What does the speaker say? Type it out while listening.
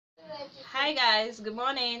Hi guys, good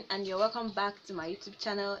morning and you're welcome back to my YouTube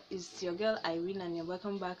channel. It's your girl Irene and you're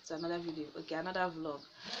welcome back to another video, another vlog.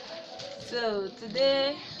 So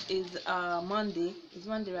today is Monday. It's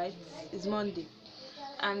Monday, right? It's Monday.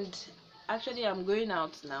 And actually I'm going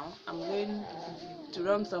out now. I'm going to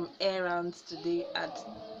run some errands today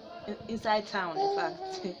inside town, in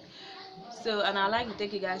fact. So, and I'd like to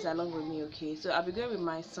take you guys along with me, okay? So I'll be going with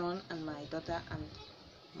my son and my daughter and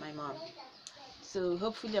my mom. So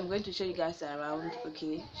hopefully I'm going to show you guys around,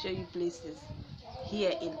 okay? Show you places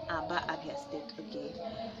here in Aba, Abia State, okay?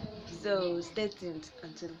 So stay tuned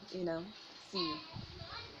until, see you.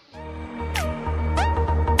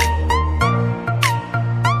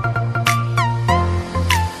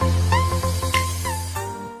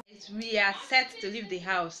 We are set to leave the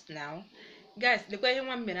house now. Guys, look at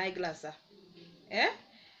one minute eyeglass. Eh?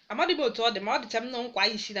 I'm not able to order the channel no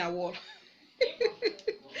quite she na wall.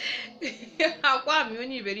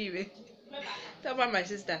 Tell my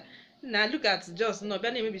sister. Now look at just no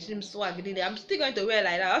maybe she swag. I'm still going to wear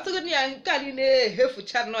like that. Also going to carry a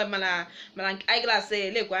channel man eyeglass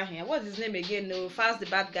say what's his name again? No, Fast the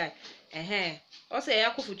bad guy. Also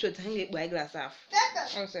I could put hang eyeglass off.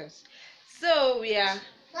 Nonsense. So we are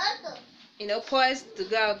poised to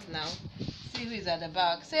go out now. See who is at the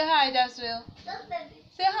back. Say hi, Daswell.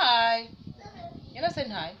 Say hi. You're not saying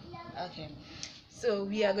hi? Okay. So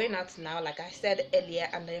we are going out now, like I said earlier,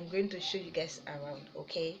 and I am going to show you guys around,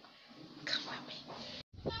 okay? Come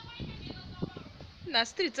on. Na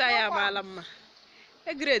street I am alama.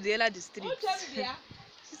 A grade the street.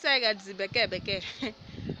 She said I got the beke. I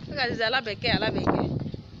got the ala beke.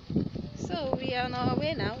 So we are on our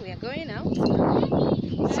way now. We are going out.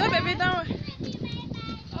 So baby, down.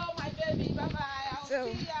 Oh my baby, bye bye. I'll see you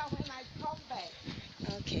when I come back.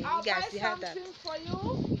 Okay, you guys, you have that. For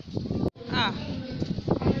you.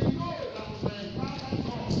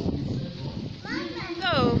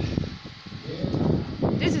 So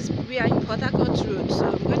we are in Port Harcourt Road, so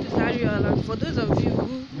I'm going to carry you along. For those of you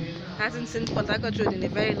who hasn't seen Port Harcourt Road in a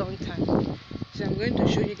very long time, so I'm going to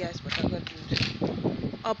show you guys Port Harcourt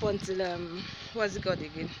Road up until what's it called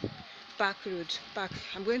again? Park Road. Park.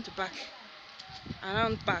 I'm going to park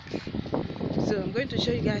around Park. So I'm going to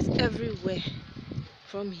show you guys everywhere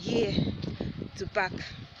from here to Park.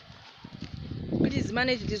 Please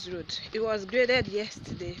manage this road. It was graded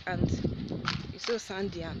yesterday and it's so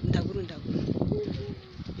sandy and ndaguru.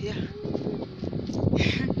 Yeah.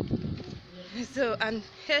 So, and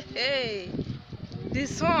hey, the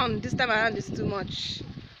sun this time around is too much.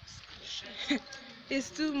 It's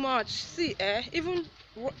too much. See, even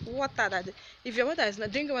water that if your water is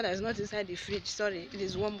not drinking water is not inside the fridge, sorry, it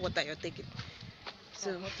is warm water you're taking.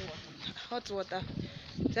 So hot water.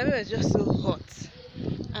 So everywhere is just so hot.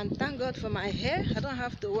 And thank God for my hair. I don't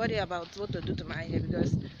have to worry about what to do to my hair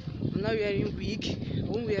because I'm not wearing wig. I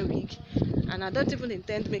won't wear wig. And I don't even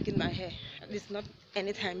intend making my hair. At least not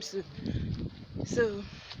anytime soon. So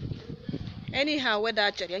anyhow, whether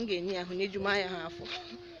actually I'm getting here, need you my half.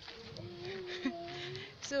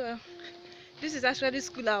 So this is actually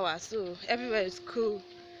school hours, so everywhere is cool.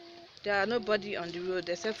 There are nobody on the road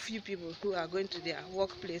except few people who are going to their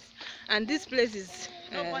workplace, and this place is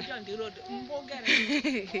nobody on the road.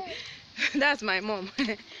 That's my mom.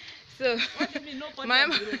 So what do you mean nobody my on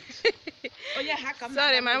the road? Oh yeah, how come?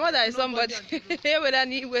 Sorry, my mother is somebody.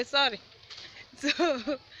 We're sorry.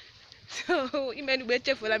 So you mean we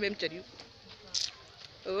check for them?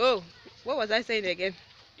 Oh, what was I saying again?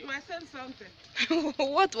 You were saying something.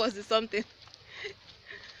 What was the something?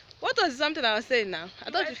 What was something I was saying now? I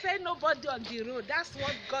thought you were saying nobody on the road. That's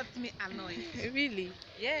what got me annoyed. Really?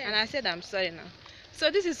 Yeah. And I said I'm sorry now. So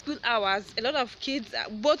this is school hours. A lot of kids,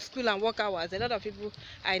 both school and work hours, a lot of people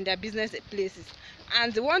are in their business places.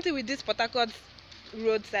 And the one thing with this Port Harcourt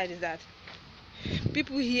roadside is that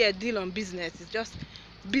people here deal on business. It's just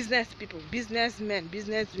business people, businessmen,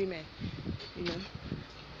 businesswomen,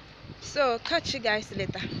 So catch you guys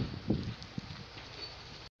later.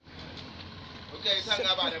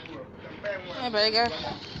 Hey, Berger.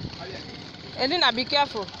 Elena, be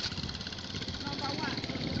careful. Number one.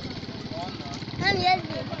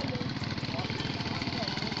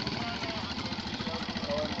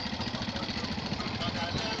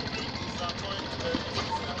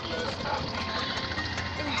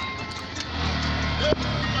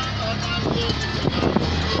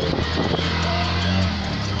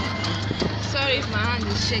 Sorry if my hand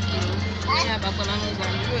is shaking. Yeah, but when I'm on the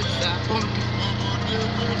roads are bumpy.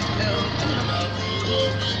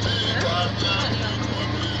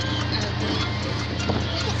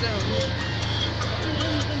 So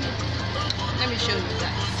let me show you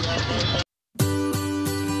guys.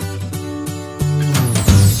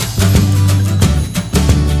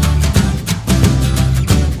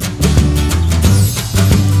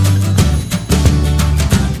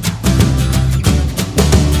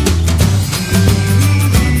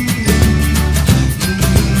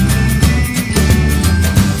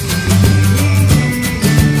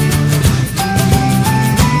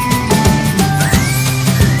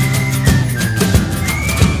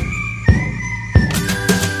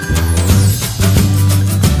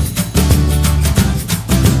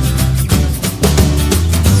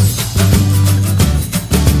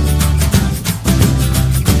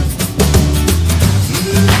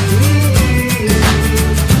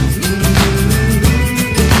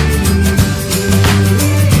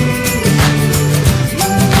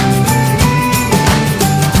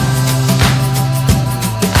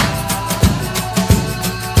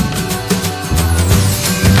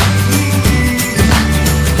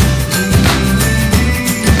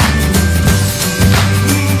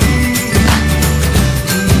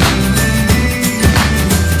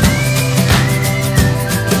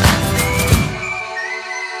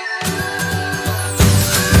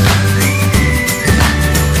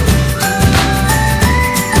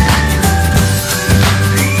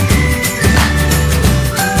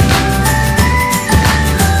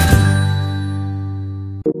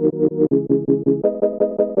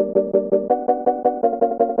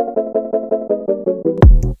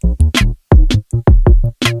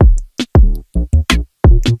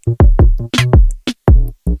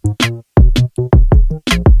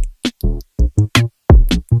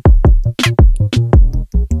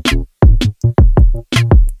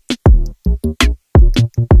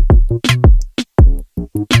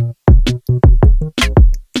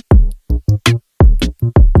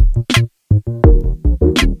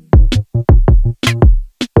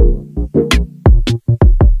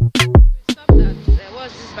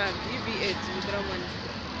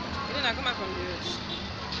 You didn't come back from the road.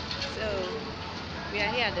 So we are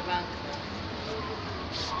here at the bank.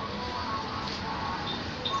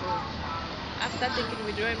 So after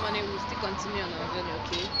withdrawing money, we'll still continue on our journey,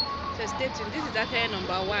 okay? So stay tuned. This is actually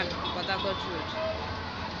number 1, Port Harcourt Road.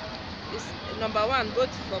 It's number 1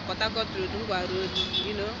 both for Port Harcourt Road, Ngwa Road,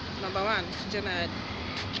 you know, number 1 generally.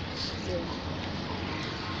 So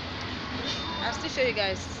I'll still show you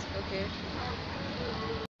guys, okay?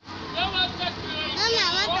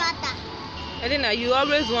 Elena, you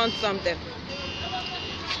always want something.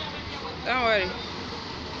 Don't worry.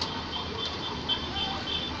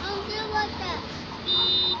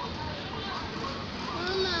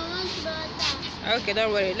 Okay,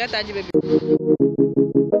 don't worry. Let Aji baby.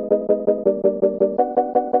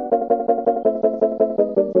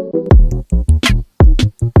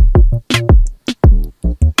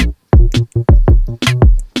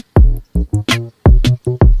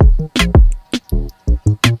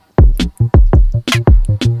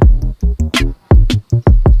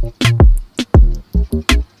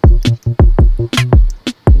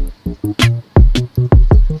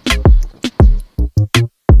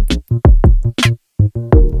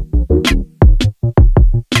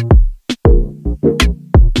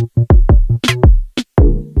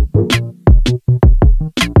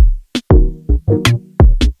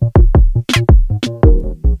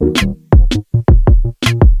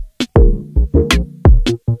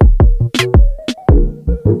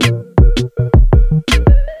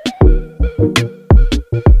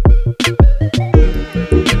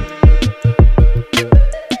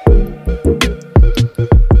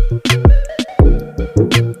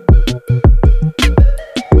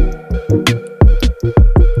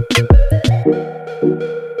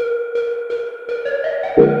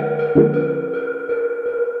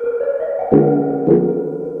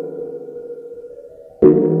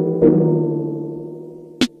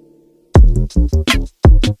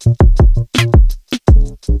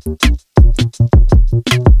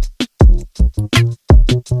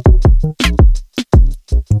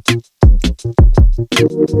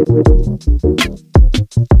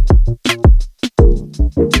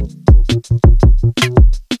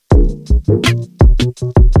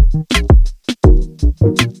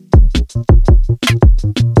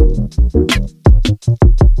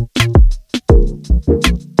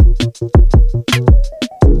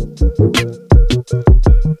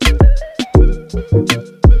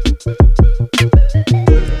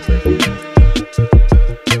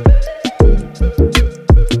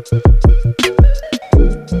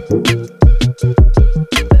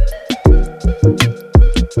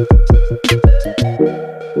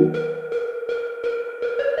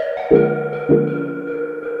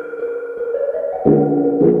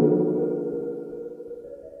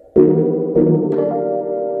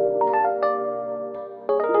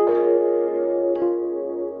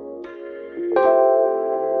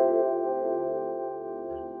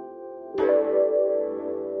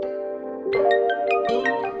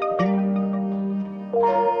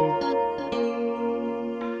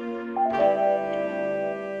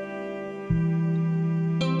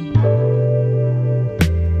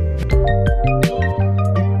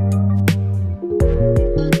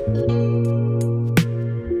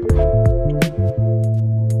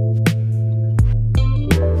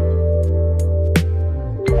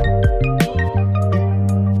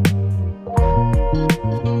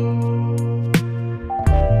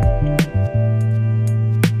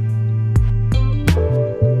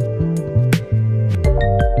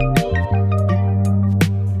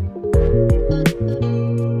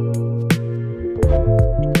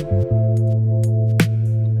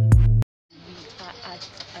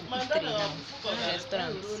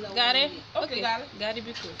 Gary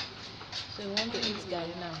because so we want to eat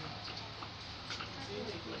Gary now.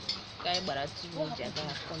 Gary Baratu will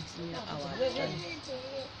continue our journey.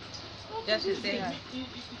 Just to say hi.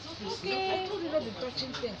 Okay. I told you not to be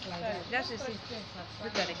touching things like that. Just to see.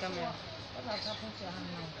 Look at the camera. What has happened to your hand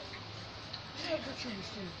now?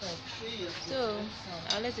 So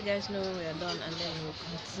I'll let you guys know when we are done and then we'll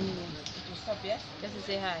continue. To stop, yeah? Just to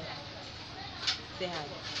say hi. Say hi.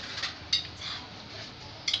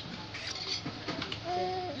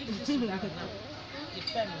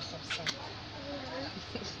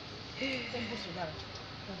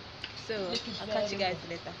 So I'll catch you guys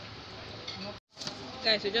later.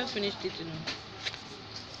 Guys, we just finished it, you know.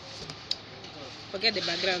 Forget the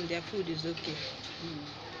background, their food is okay.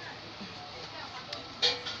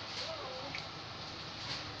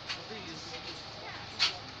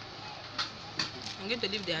 I'm going to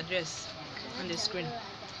leave the address on the screen.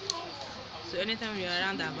 So anytime you're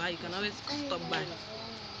around that bar, you can always stop by.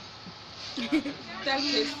 Tell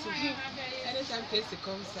Casey. Anytime Casey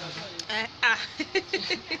comes,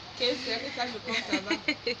 Casey, anytime you come,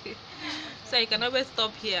 So you can always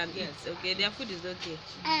stop here and eat. Okay, their food is okay.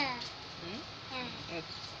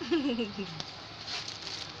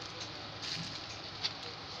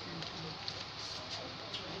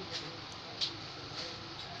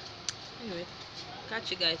 Anyway,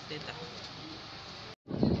 catch you guys later.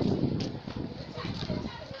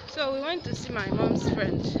 So we went to see my mom's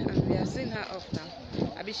friend and we are seeing her off now.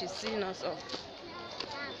 Abi, she's seeing us off.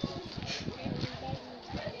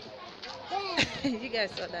 You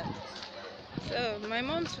guys saw that. So my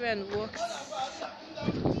mom's friend works.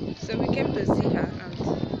 So we came to see her and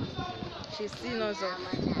she's seeing us off.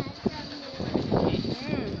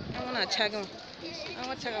 I wanna check on.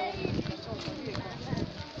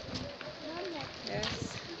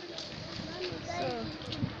 Yes. So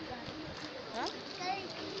huh?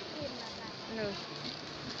 No.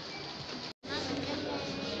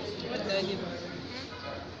 what do I give her?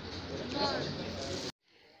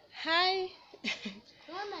 Hi.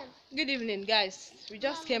 Good evening, guys. We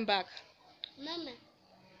just came back. Mama,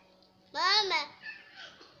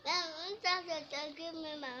 give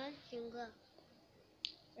me my own finger.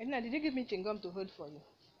 Edna, did you give me chewing-gum to hold for you?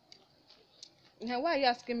 Now, why are you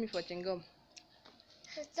asking me for chewing-gum?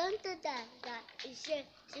 Don't do that. You should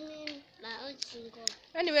give me my own finger.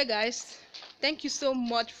 Anyway, guys, thank you so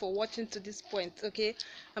much for watching to this point. Okay,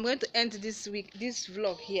 I'm going to end this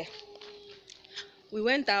vlog here. We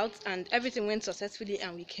went out and everything went successfully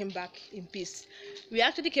and we came back in peace. We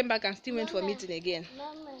actually came back and still went for meeting again.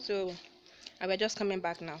 So and we're just coming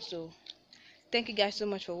back now. So thank you guys so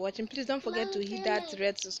much for watching. Please don't forget to hit that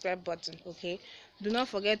red subscribe button. Okay, do not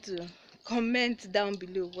forget to comment down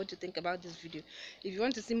below what you think about this video. If you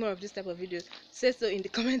want to see more of this type of video, say so in the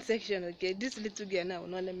comment section. Okay, this little girl now will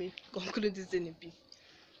not let me conclude this in peace.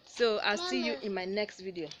 So I'll see you in my next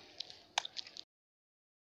video.